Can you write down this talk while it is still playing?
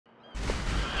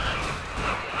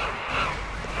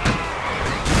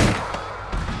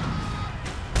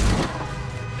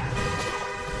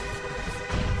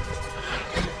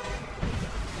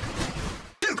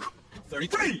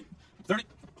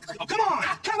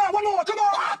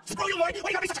Maury? Why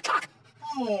you gotta be such a cock?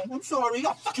 Oh, I'm sorry.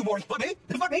 Oh, fuck you, Maury. Fuck me?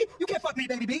 Fuck me? You can't fuck me,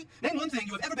 baby B. Name one thing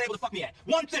you have ever been able to fuck me at.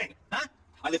 One thing, huh?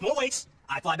 I lift more weights,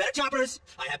 I fly better choppers,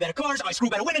 I have better cars, I screw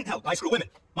better women. Hell, I screw women.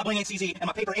 My bling ain't CZ, and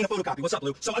my paper ain't a photocopy. What's up,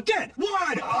 Lou? So again,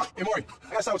 one! Hey, Maury,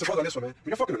 I gotta side with your brother on this one, man.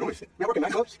 You're fucking annoying. I work in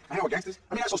nightclubs, I hang out with gangsters.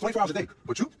 I mean, I saw 24 hours a day.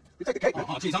 But you take the cake, man.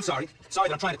 Oh, jeez, I'm sorry. Sorry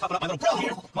that I'm trying to toughen up my little bro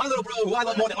here. My little bro who I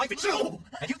love more than life itself.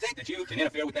 And you think that you can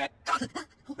interfere with that? I think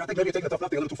maybe you're taking the tough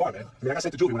love thing a little too far, man. I mean, I got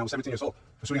sent to juvie when I was 17 years old.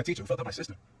 For shooting a teacher who felt up my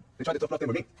sister. They tried the tough love thing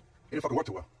with me. It didn't fucking work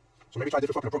too well. So maybe try a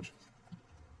different fucking approach.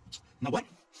 Now what?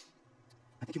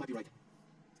 I think you might be right.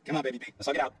 Come on, baby B. Let's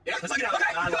hug it out. Yeah, let's hug it out.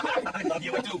 Okay. I love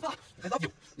you. I do. I love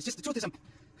you. It's just the truth is I'm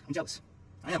jealous.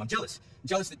 I am. I'm jealous. I'm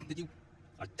jealous that you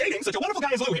are dating such a wonderful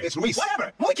guy as Lou here. It's Luis. Whatever.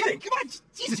 I'm only kidding. Come on.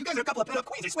 Jesus, you guys are a couple of pin-up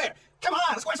queens, I swear. Come on,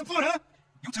 let's square some fun, huh?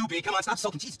 You too, B. Come on, stop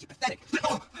sulking. Jesus, you're pathetic.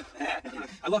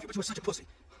 I love you, but you are such a pussy.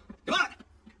 Come on.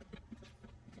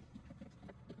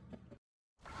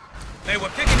 Hey, we're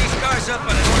picking these cars up on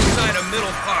the north side of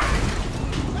Middle Park.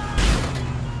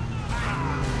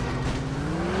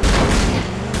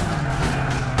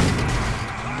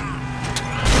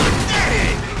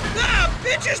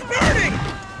 Bitch is burning!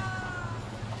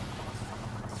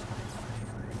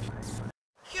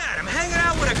 God, I'm hanging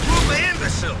out with a group of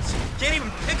imbeciles. Can't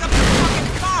even pick up the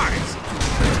fucking cars.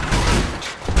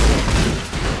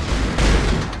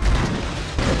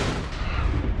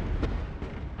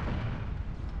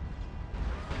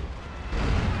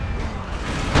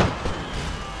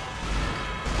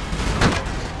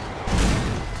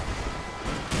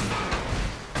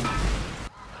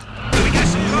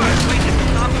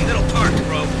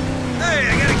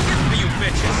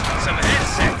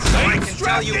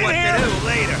 Tell you what to do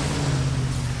later.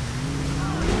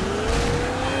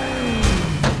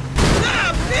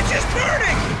 Ah, bitch is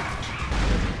burning!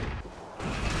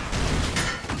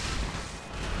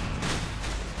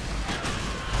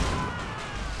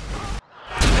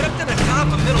 Head up to the top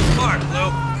of Middle Park, Lou.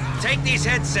 Take these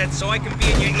headsets so I can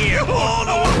be in your ear all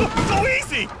the way. Go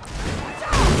easy!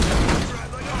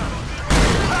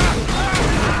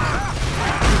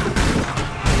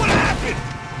 What happened?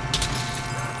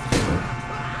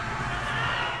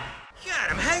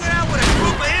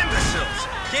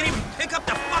 Can't even pick up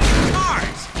the fucking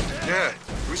cars! Yeah,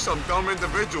 we're some dumb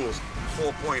individuals.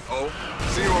 4.0.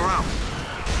 See you around.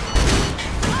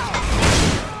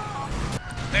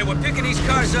 Hey, we're picking these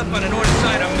cars up on the north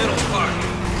side of Middle Park.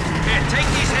 Here, take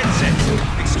these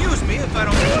headsets. Excuse me if I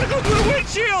don't... I wanna go through the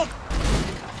windshield!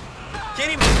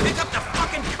 Can't even pick up the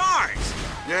fucking cars!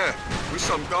 Yeah, we're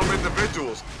some dumb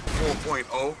individuals.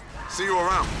 4.0. See you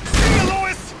around. See you,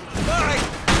 Louis! Bye!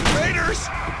 Raiders!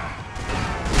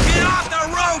 Get off the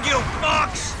road, you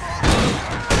fucks!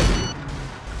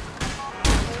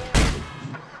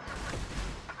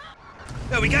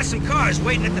 Yeah, we got some cars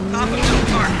waiting at the top of Middle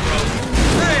Park, bro.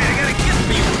 Hey, I got a gift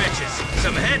for you bitches.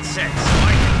 Some headsets, so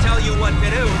I can tell you what to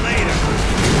do later.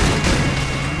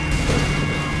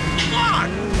 Come on,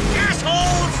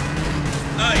 assholes!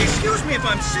 Excuse me if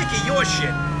I'm sick of your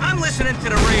shit. I'm listening to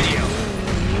the radio.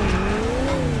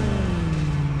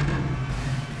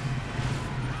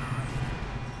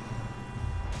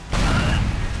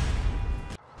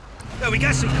 Yeah, we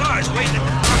got some cars waiting at the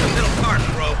top of Middle Park,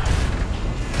 bro.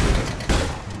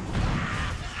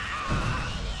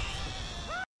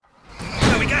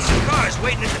 Yeah, we got some cars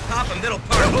waiting at the top of Middle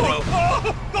Park, bro.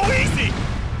 Oh, go easy!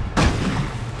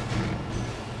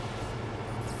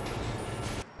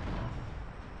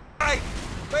 Hey,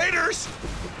 Raiders!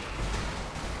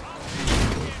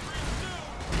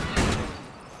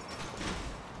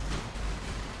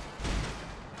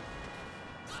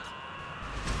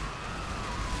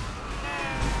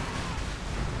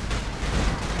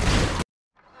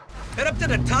 Head up to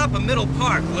the top of Middle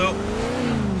Park, Lou. Oh,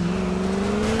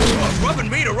 it's rubbing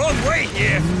me the wrong way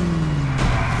here.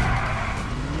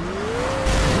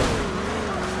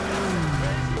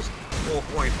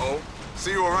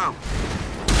 See you around.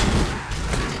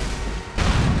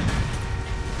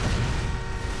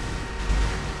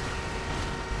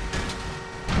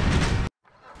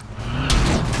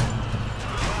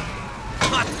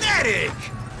 Pathetic!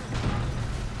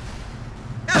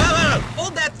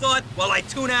 Hold that thought while I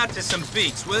tune out to some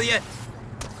beats, will ya?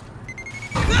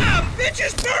 Ah, bitch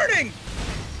is burning!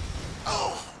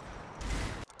 Oh.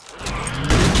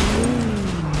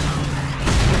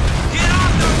 Get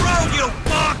off the road, you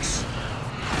fucks!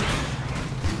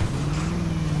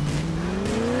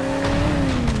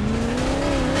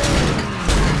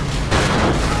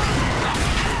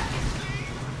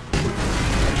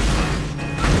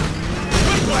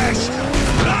 Whiplash!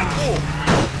 Not cool!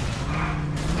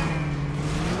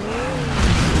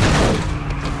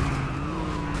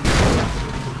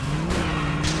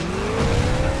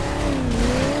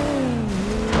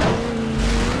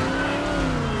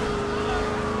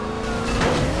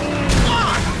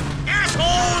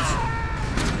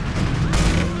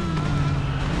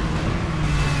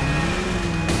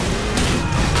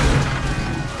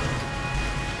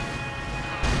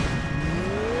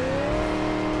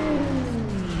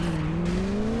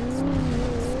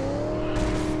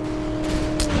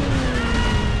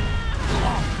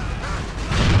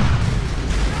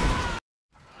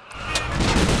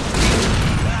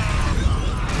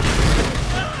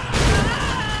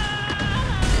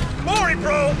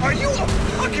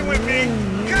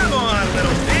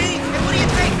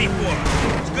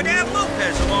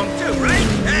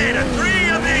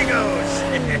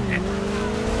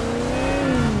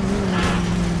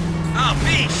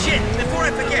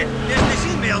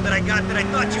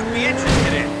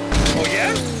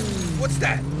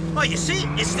 that? Oh, you see,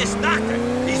 it's this doctor.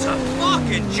 He's a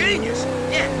fucking genius.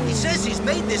 Yeah, he says he's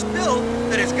made this pill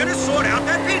that is gonna sort out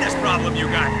that penis problem you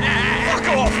got. Fuck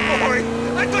off, Maury!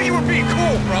 I thought you were being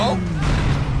cool, bro!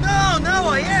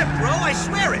 No, I am, bro. I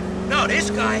swear it. No,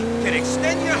 this guy can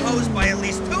extend your hose by at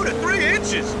least 2 to 3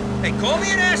 inches. Hey, call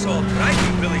me an asshole, but I'd be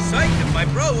really psyched if my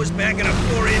bro was bagging a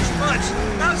 4-inch punch.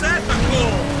 How's that for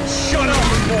cool? Shut up,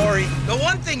 Maury! The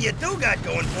one thing you do got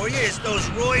going for you is those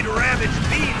roid-ravaged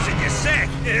beads in your sack.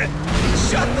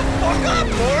 Shut the fuck up,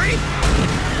 Maury!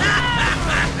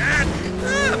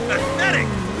 Pathetic.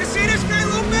 You see this guy,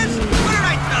 Lopez? What did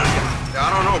I tell you? Yeah, I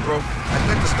don't know, bro. I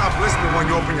think to stop listening when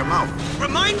you open your mouth.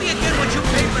 Remind me again what you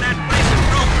paid for that place in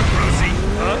Grover, Brucey.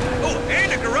 Huh? Oh,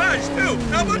 and a garage, too.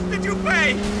 How much did you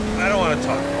pay? I don't want to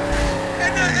talk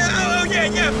about it.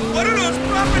 And, yeah. What are those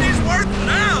properties worth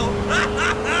now?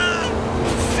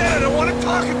 Said I don't want to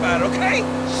talk about it, okay?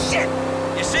 Shit!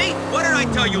 You see? What did I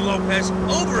tell you, Lopez?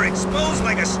 Overexposed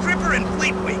like a stripper in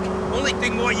Fleet Week. Only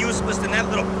thing more useless than that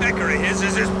little pecker of his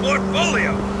is his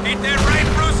portfolio. Ain't that right,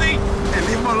 Brucey? Hey,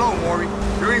 leave him alone, Maury.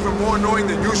 You're even more annoying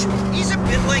than usual. He's a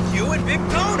bit like you and Big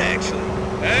Toad, actually.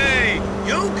 Hey,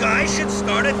 you guys should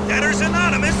start a Debtors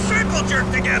Anonymous circle jerk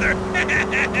together.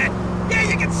 Yeah,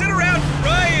 you can sit around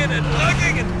crying and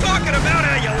hugging and talking about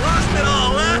how you lost it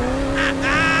all, huh?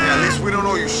 Yeah, at least we don't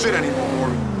owe you shit anymore,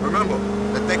 Maury. Remember,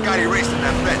 that got erased in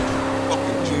that bet.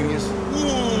 Fucking genius.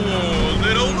 Ooh,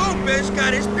 little Lopez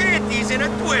got his panties in a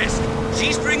twist.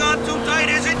 G-string on too tight,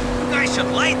 is it? You guys should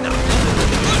lighten up.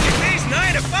 Look at these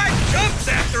 9 to 5 chumps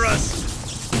after us.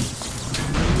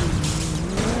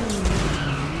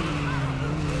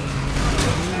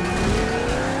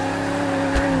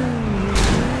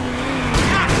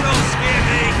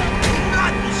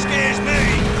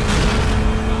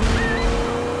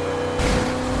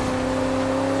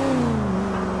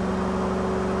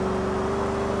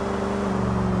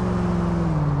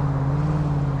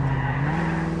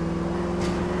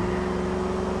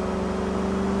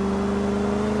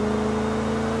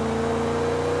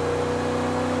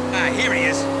 Here he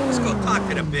is. Let's go talk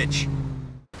to the bitch.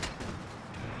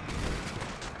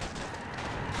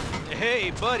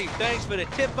 Hey, buddy, thanks for the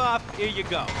tip-off. Here you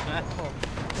go.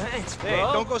 Thanks, bro. Hey,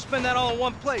 don't go spend that all in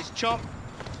one place, chump.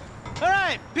 All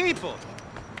right, people.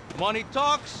 Money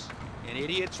talks and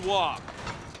idiots walk.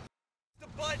 The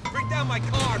butt, bring down my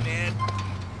car, man.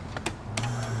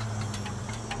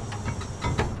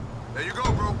 There you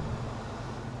go, bro.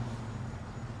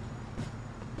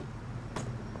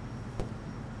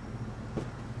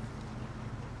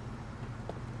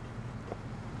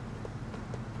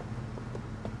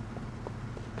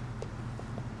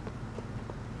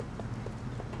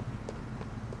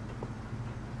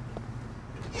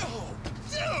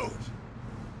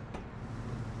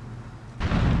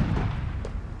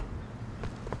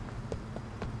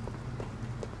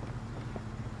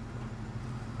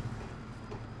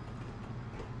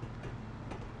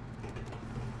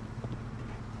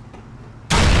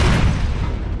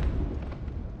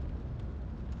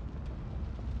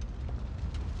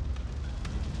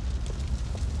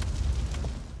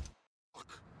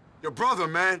 Your brother,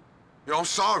 man. Yo, I'm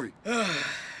sorry.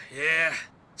 Yeah.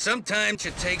 Sometimes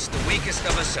it takes the weakest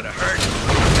of us to hurt.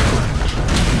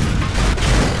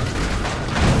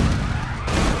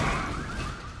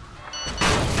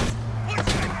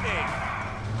 What's that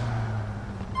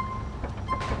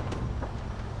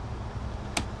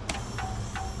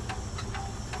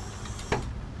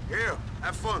Here,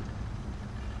 have fun.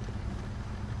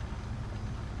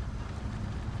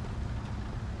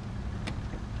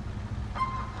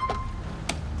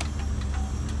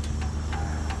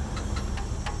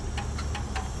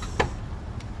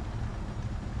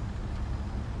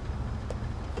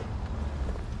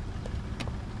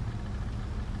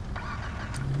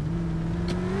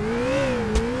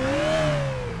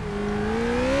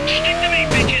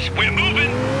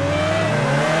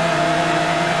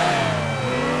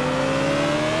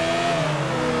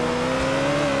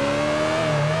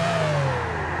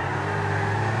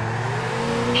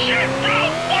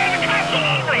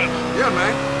 Yeah,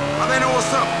 man. How they know what's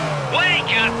up? Wake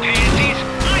up, pansies.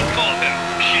 I called them.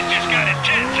 Shit just got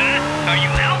intense, huh? Are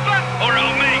you Alpha or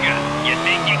Omega? You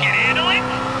think you can handle it? I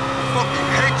fucking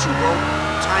hate you, bro.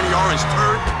 Tiny orange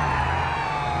turd.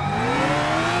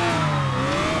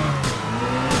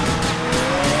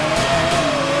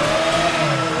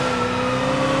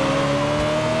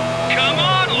 Come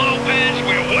on, Lopez.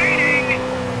 We're waiting.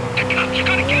 The cops are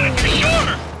gonna get it for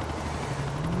sure.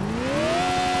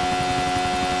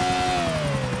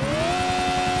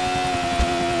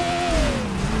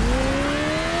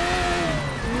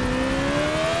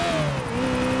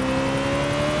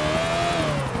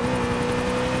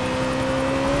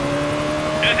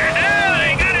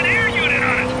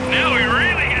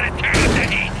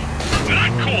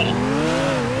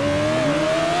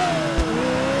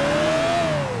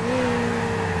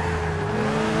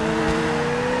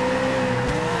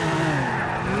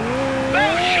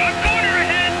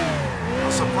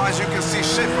 Sometimes you can see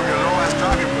shit from your low-ass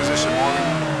driving position, Morgan.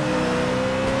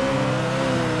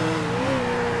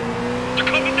 They're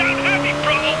coming down heavy,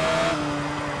 bro!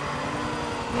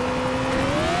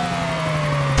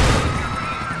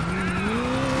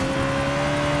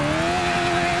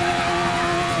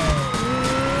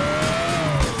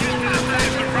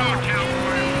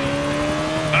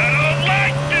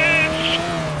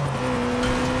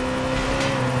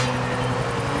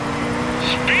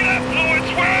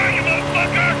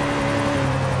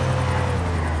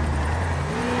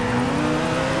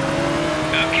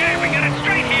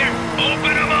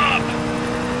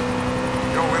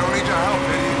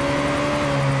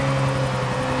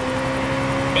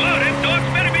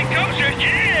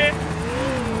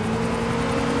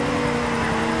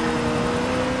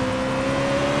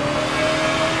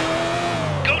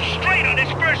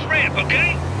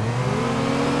 Okay?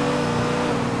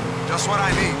 Just what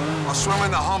I need. I'll swim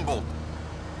in the Humboldt.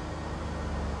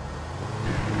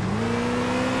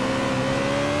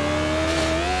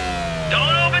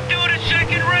 Don't overdo the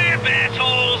second ramp,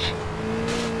 assholes!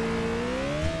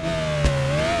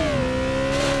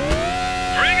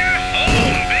 Bring her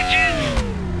home, bitches!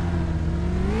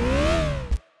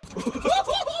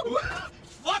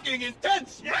 Fucking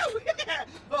intense! Yeah!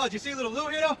 Oh, did you see little Lou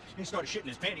here, though? He started shitting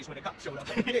his panties when the cop showed up.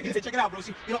 Check it out,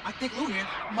 Brucey. You know, I think Lou here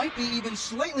might be even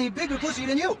slightly bigger pussy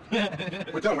than you.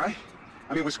 We're done, right?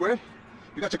 I mean, we're squared.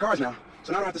 You got your cars now,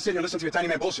 so now I don't have to sit here and listen to your tiny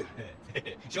man bullshit.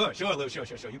 Sure, Lou, sure.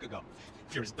 You could go.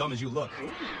 If you're as dumb as you look.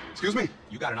 Excuse me?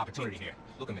 You got an opportunity here.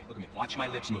 Look at me. Watch my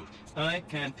lips move. I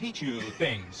can teach you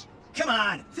things. Come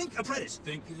on, think apprentice,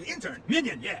 think intern,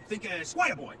 minion, yeah, think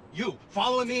squire boy. You,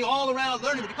 following me all around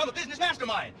learning to become a business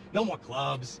mastermind. No more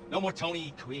clubs, no more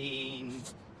Tony Queen.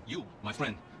 You, my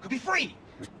friend, could be free.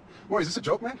 Boy, is this a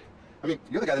joke, man? I mean,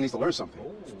 you're the guy that needs to learn something.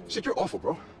 Oh. Shit, you're awful,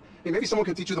 bro. Hey, maybe someone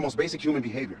can teach you the most basic human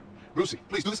behavior. Brucey,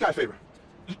 please do this guy a favor.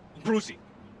 Brucey?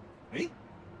 Me?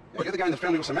 Well, you're the guy in the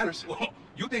family with some manners. Whoa,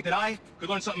 you think that I could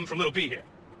learn something from Little B here?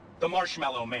 The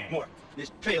Marshmallow Man. More.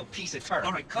 This pale piece of turd.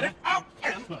 All right, cut it out.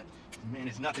 Man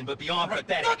is nothing but beyond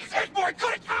pathetic. That's it, boy!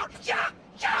 Cut it out! Yeah!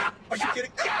 Are you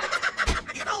kidding? Yeah!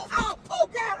 Oh,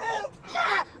 God! Oh,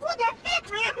 yeah! What the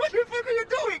fuck, man? What the fuck are you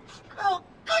doing? Oh,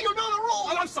 you know the rules!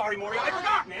 Oh, I'm sorry, Maury. I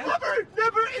forgot, man.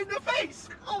 Never in the face!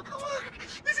 Oh, come on.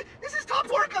 This is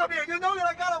tough work out here. You know that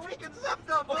I got a weekend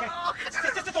septum. Okay. Oh,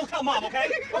 just don't tell Mom,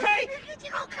 okay? Okay?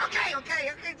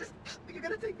 Okay. Just, you're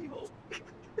gonna take me home.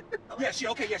 Yeah, shit,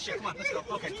 come on, let's go.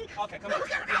 Okay, come on.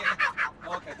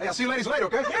 Yeah. Okay. Hey, I'll see you ladies later,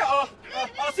 okay? Yeah,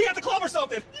 I'll see you at the club or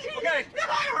something. Okay.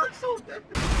 I heard something.